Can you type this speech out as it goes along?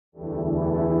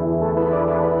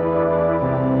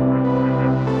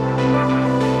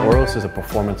Oros is a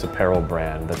performance apparel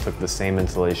brand that took the same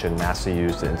insulation NASA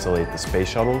used to insulate the space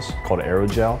shuttles, called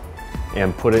aerogel,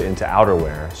 and put it into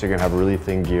outerwear, so you're gonna have really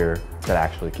thin gear that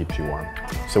actually keeps you warm.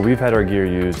 So we've had our gear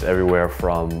used everywhere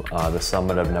from the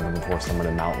summit of never before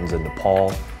summited mountains in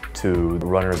Nepal to the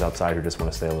runners outside who just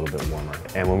want to stay a little bit warmer.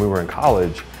 And when we were in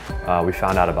college, we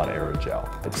found out about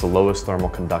aerogel. It's the lowest thermal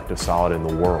conductive solid in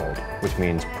the world, which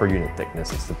means per unit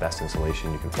thickness, it's the best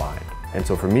insulation you can find. And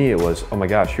so for me, it was, oh my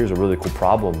gosh, here's a really cool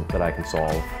problem that I can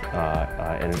solve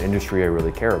in an industry I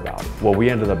really care about. What we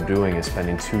ended up doing is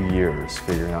spending 2 years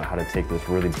figuring out how to take this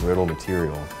really brittle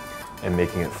material and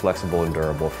making it flexible and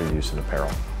durable for use in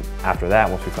apparel. After that,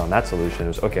 once we found that solution, it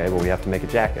was okay, well, we have to make a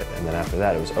jacket. And then after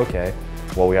that, it was okay,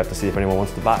 well, we have to see if anyone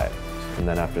wants to buy it. And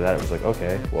then after that, it was like,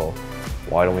 okay, well,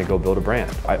 why don't we go build a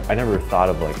brand? I never thought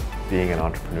of like being an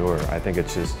entrepreneur. I think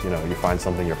it's just, you find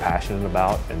something you're passionate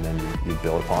about and then you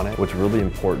build upon it. What's really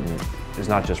important is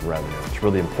not just revenue. What's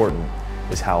really important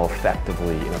is how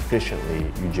effectively and efficiently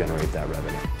you generate that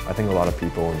revenue. I think a lot of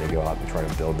people, when they go out and try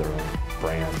to build their own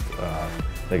brand,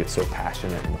 they get so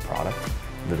passionate in the product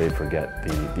that they forget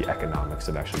the economics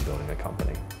of actually building a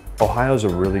company. Ohio is a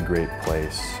really great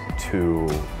place to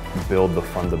build the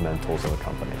fundamentals of a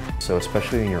company. So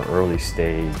especially in your early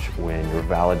stage when you're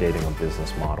validating a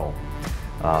business model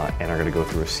and are going to go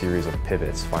through a series of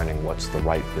pivots, finding what's the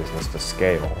right business to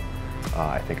scale,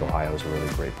 I think Ohio is a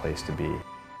really great place to be.